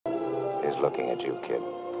is looking at you, kid.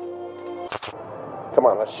 Come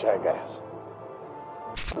on, let's share gas.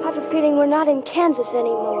 I have a feeling we're not in Kansas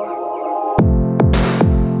anymore.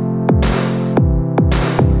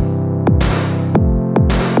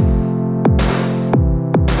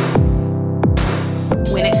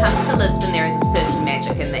 When it comes to Lisbon, there is a certain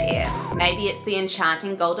magic in the air. Maybe it's the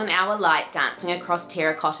enchanting golden hour light dancing across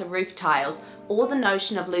terracotta roof tiles, or the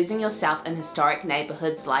notion of losing yourself in historic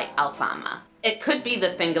neighbourhoods like Alfama. It could be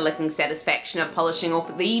the finger-licking satisfaction of polishing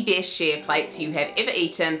off the best share plates you have ever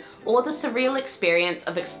eaten, or the surreal experience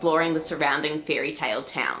of exploring the surrounding fairy tale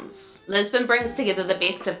towns. Lisbon brings together the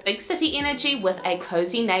best of big city energy with a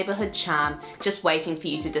cozy neighbourhood charm just waiting for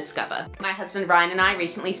you to discover. My husband Ryan and I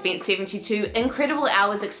recently spent 72 incredible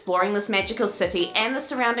hours exploring this magical city and the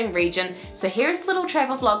surrounding region, so here is a little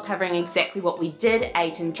travel vlog covering exactly what we did,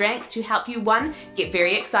 ate and drank to help you 1. Get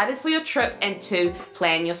very excited for your trip, and 2.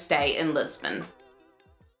 Plan your stay in Lisbon.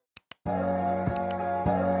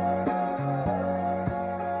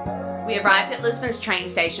 We arrived at Lisbon's train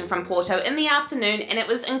station from Porto in the afternoon, and it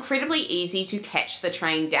was incredibly easy to catch the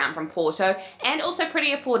train down from Porto, and also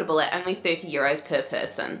pretty affordable at only €30 per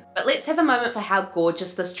person. But let's have a moment for how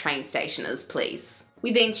gorgeous this train station is, please.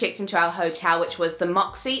 We then checked into our hotel, which was the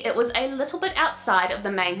Moxie. It was a little bit outside of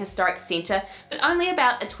the main historic centre, but only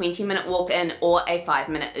about a 20-minute walk in or a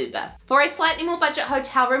 5-minute Uber. For a slightly more budget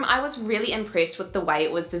hotel room, I was really impressed with the way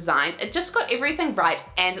it was designed. It just got everything right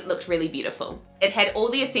and it looked really beautiful. It had all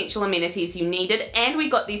the essential amenities you needed, and we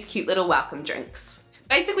got these cute little welcome drinks.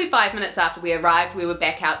 Basically 5 minutes after we arrived, we were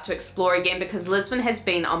back out to explore again because Lisbon has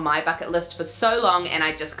been on my bucket list for so long and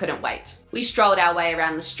I just couldn't wait. We strolled our way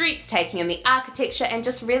around the streets, taking in the architecture and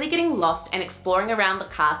just really getting lost and exploring around the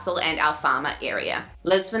castle and Alfama area.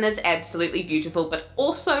 Lisbon is absolutely beautiful, but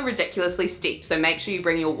also ridiculously steep, so make sure you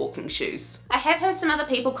bring your walking shoes. I have heard some other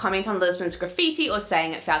people comment on Lisbon's graffiti or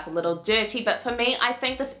saying it felt a little dirty, but for me, I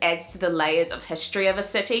think this adds to the layers of history of a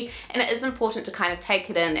city, and it is important to kind of take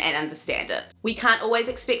it in and understand it. We can't always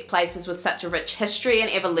expect places with such a rich history and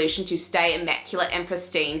evolution to stay immaculate and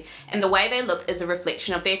pristine, and the way they look is a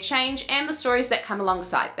reflection of their change and the stories that come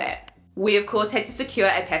alongside that. We of course had to secure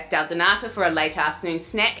a pastel de nata for a late afternoon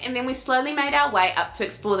snack, and then we slowly made our way up to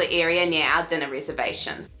explore the area near our dinner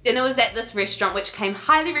reservation. Dinner was at this restaurant which came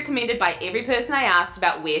highly recommended by every person I asked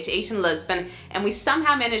about where to eat in Lisbon, and we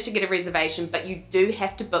somehow managed to get a reservation, but you do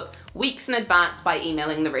have to book weeks in advance by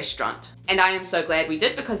emailing the restaurant. And I am so glad we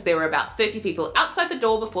did, because there were about 30 people outside the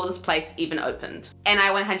door before this place even opened. And I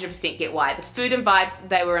 100% get why. The food and vibes,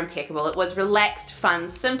 they were impeccable. It was relaxed, fun,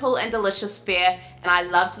 simple and delicious fare, and I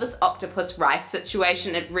loved this octopus rice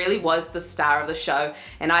situation. It really was the star of the show,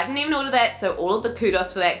 and I didn't even order that, so all of the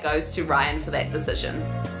kudos for that goes to Ryan for that decision.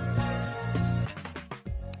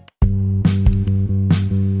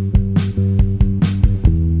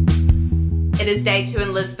 It is day 2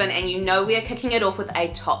 in Lisbon, and you know we are kicking it off with a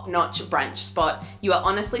top-notch brunch spot. You are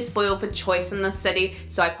honestly spoiled for choice in this city,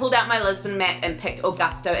 so I pulled out my Lisbon map and picked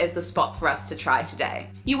Augusto as the spot for us to try today.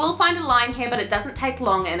 You will find a line here, but it doesn't take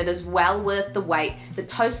long and it is well worth the wait. The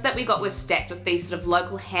toast that we got was stacked with these sort of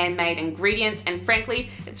local handmade ingredients, and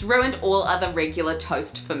frankly, it's ruined all other regular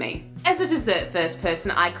toast for me. As a dessert first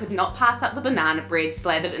person, I could not pass up the banana bread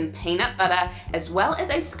slathered in peanut butter, as well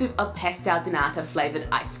as a scoop of pastel de nata flavoured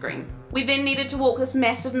ice cream. We then needed to walk this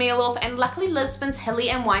massive meal off, and luckily Lisbon's hilly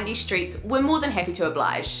and windy streets were more than happy to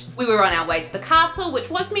oblige. We were on our way to the castle, which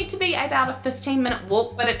was meant to be about a 15-minute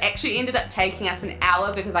walk, but it actually ended up taking us an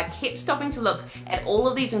hour because I kept stopping to look at all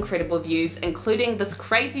of these incredible views, including this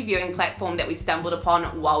crazy viewing platform that we stumbled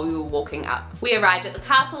upon while we were walking up. We arrived at the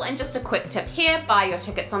castle, and just a quick tip here, buy your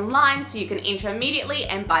tickets online so you can enter immediately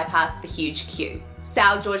and bypass the huge queue.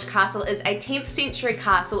 São Jorge Castle is a 10th century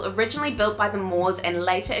castle originally built by the Moors and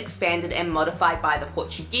later expanded and modified by the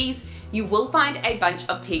Portuguese. You will find a bunch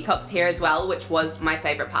of peacocks here as well, which was my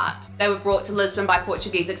favourite part. They were brought to Lisbon by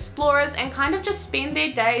Portuguese explorers and kind of just spend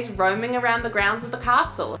their days roaming around the grounds of the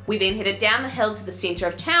castle. We then headed down the hill to the centre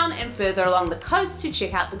of town and further along the coast to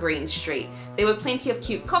check out the Green Street. There were plenty of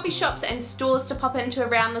cute coffee shops and stores to pop into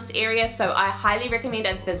around this area, so I highly recommend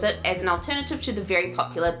a visit as an alternative to the very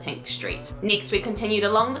popular Pink Street. Next we continued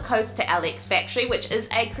along the coast to Alex Factory, which is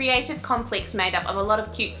a creative complex made up of a lot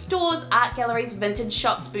of cute stores, art galleries, vintage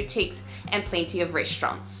shops, boutiques and plenty of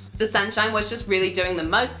restaurants. The sunshine was just really doing the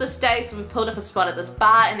most this day, so we pulled up a spot at this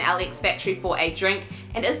bar in Alex Factory for a drink,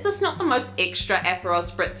 and is this not the most extra Aperol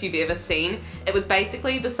Spritz you've ever seen? It was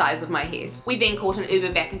basically the size of my head. We then caught an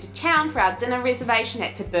Uber back into town for our dinner reservation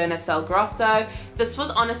at Taberna Sal Grosso. This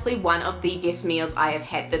was honestly one of the best meals I have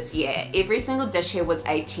had this year. Every single dish here was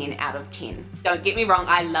a 10 out of 10. Don't get me wrong,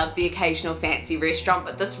 I love the occasional fancy restaurant,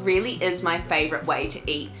 but this really is my favourite way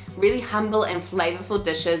to eat. Really humble and flavourful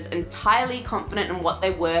dishes, entirely confident in what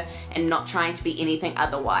they were and not trying to be anything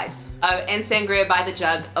otherwise. Oh, and sangria by the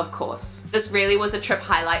jug, of course. This really was a trip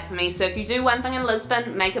highlight for me, so if you do one thing in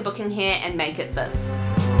Lisbon, make a booking here and make it this.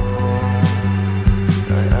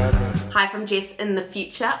 Hi from Jess in the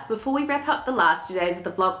future. Before we wrap up the last few days of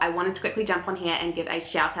the vlog, I wanted to quickly jump on here and give a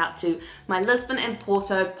shout out to my Lisbon and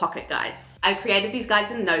Porto pocket guides. I created these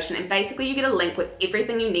guides in Notion, and basically you get a link with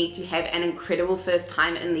everything you need to have an incredible first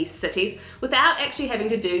time in these cities without actually having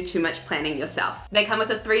to do too much planning yourself. They come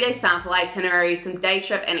with a 3-day sample itinerary, some day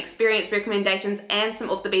trip and experience recommendations, and some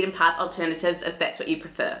off the beaten path alternatives if that's what you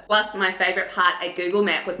prefer. Plus my favourite part, a Google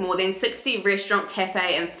map with more than 60 restaurant,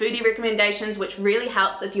 cafe and foodie recommendations, which really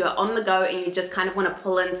helps if you are on the go and you just kind of want to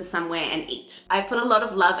pull into somewhere and eat. I've put a lot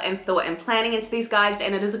of love and thought and planning into these guides,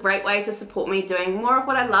 and it is a great way to support me doing more of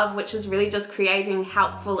what I love, which is really just creating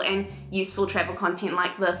helpful and useful travel content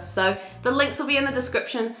like this. So the links will be in the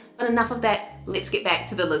description, but enough of that, let's get back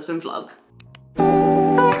to the Lisbon vlog.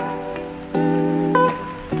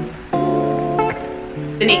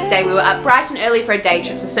 The next day we were up bright and early for a day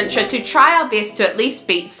trip to Sintra to try our best to at least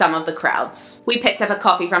beat some of the crowds. We picked up a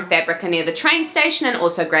coffee from Fabrica near the train station and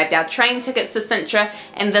also grabbed our train tickets to Sintra,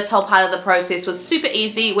 and this whole part of the process was super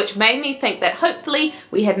easy, which made me think that hopefully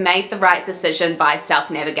we had made the right decision by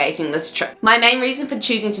self-navigating this trip. My main reason for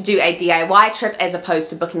choosing to do a DIY trip as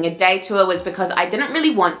opposed to booking a day tour was because I didn't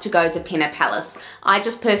really want to go to Pena Palace. I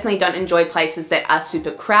just personally don't enjoy places that are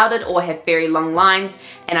super crowded or have very long lines,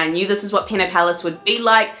 and I knew this is what Pena Palace would be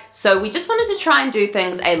like, so we just wanted to try and do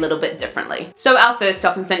things a little bit differently. So our first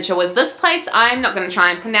stop in Sintra was this place. I'm not going to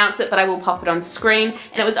try and pronounce it, but I will pop it on screen,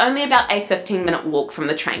 and it was only about a 15-minute walk from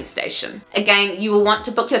the train station. Again, you will want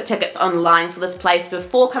to book your tickets online for this place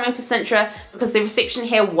before coming to Sintra because the reception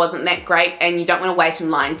here wasn't that great and you don't want to wait in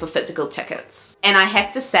line for physical tickets. And I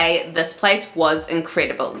have to say, this place was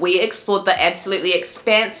incredible. We explored the absolutely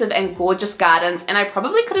expansive and gorgeous gardens, and I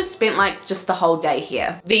probably could have spent like just the whole day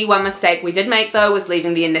here. The one mistake we did make though was leaving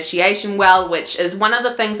the initiation well, which is one of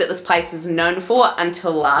the things that this place is known for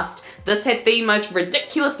until last. This had the most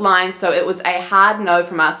ridiculous lines, so it was a hard no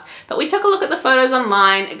from us, but we took a look at the photos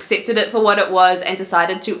online, accepted it for what it was, and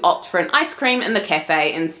decided to opt for an ice cream in the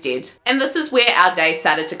cafe instead. And this is where our day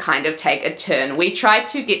started to kind of take a turn. We tried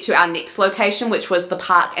to get to our next location, which was the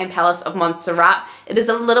Park and Palace of Montserrat. It is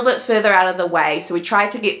a little bit further out of the way, so we tried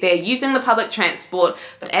to get there using the public transport,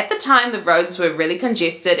 but at the time the roads were really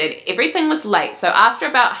congested and everything was late, so after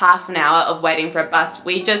about half an hour of waiting for a bus,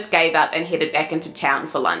 we just gave up and headed back into town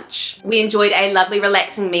for lunch. We enjoyed a lovely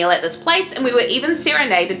relaxing meal at this place, and we were even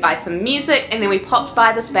serenaded by some music, and then we popped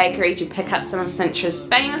by this bakery to pick up some of Sintra's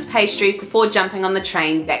famous pastries before jumping on the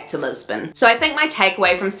train back to Lisbon. So I think my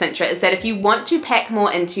takeaway from Sintra is that if you want to pack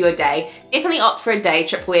more into your day, definitely opt for a day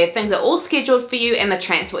trip where things are all scheduled for you and the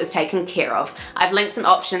transport is taken care of. I've linked some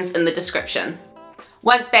options in the description.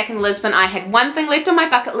 Once back in Lisbon, I had one thing left on my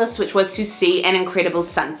bucket list, which was to see an incredible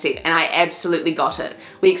sunset, and I absolutely got it.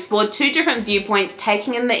 We explored 2 different viewpoints,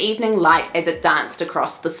 taking in the evening light as it danced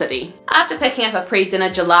across the city. After picking up a pre-dinner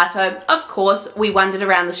gelato, of course, we wandered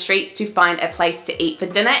around the streets to find a place to eat for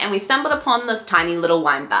dinner, and we stumbled upon this tiny little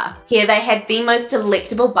wine bar. Here they had the most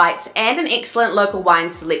delectable bites and an excellent local wine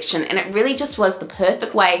selection, and it really just was the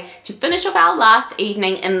perfect way to finish off our last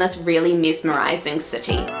evening in this really mesmerizing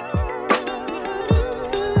city.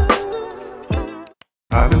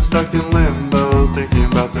 I've been stuck in limbo, thinking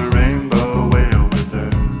about the rainbow way over there.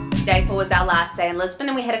 Day 4 was our last day in Lisbon,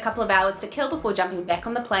 and we had a couple of hours to kill before jumping back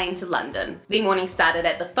on the plane to London. The morning started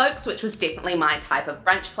at the Folks, which was definitely my type of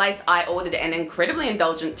brunch place. I ordered an incredibly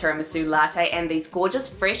indulgent tiramisu latte and these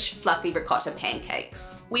gorgeous fresh fluffy ricotta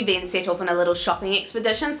pancakes. We then set off on a little shopping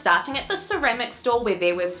expedition, starting at the ceramic store where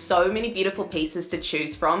there were so many beautiful pieces to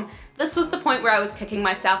choose from. This was the point where I was kicking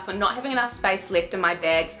myself for not having enough space left in my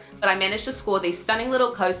bags, but I managed to score these stunning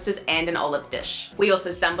little coasters and an olive dish. We also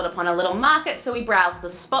stumbled upon a little market, so we browsed the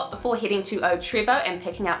spot before heading to O Trevo and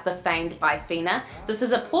picking up the famed bifina. This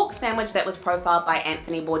is a pork sandwich that was profiled by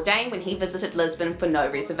Anthony Bourdain when he visited Lisbon for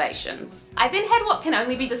no reservations. I then had what can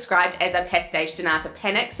only be described as a pastéis de nata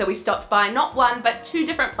panic, so we stopped by not one but two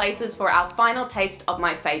different places for our final taste of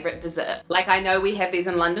my favourite dessert. Like, I know we have these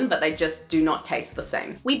in London, but they just do not taste the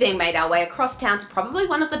same. We then made our way across town to probably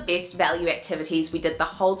one of the best value activities we did the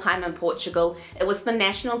whole time in Portugal. It was the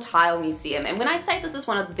National Tile Museum, and when I say this is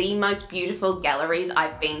one of the most beautiful galleries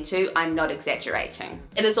I've been to, I'm not exaggerating.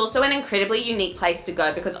 It is also an incredibly unique place to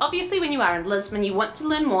go because obviously when you are in Lisbon you want to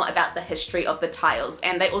learn more about the history of the tiles,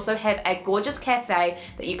 and they also have a gorgeous cafe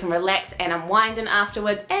that you can relax and unwind in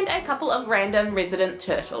afterwards, and a couple of random resident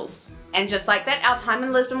turtles. And just like that, our time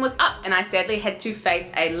in Lisbon was up, and I sadly had to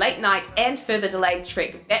face a late night and further delayed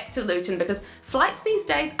trek back to Luton because flights these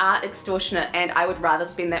days are extortionate and I would rather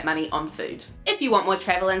spend that money on food. If you want more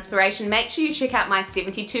travel inspiration, make sure you check out my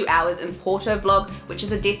 72 hours in Porto vlog, which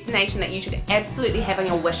is a destination that you should absolutely have on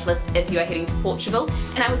your wish list if you are heading to Portugal,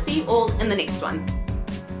 and I will see you all in the next one.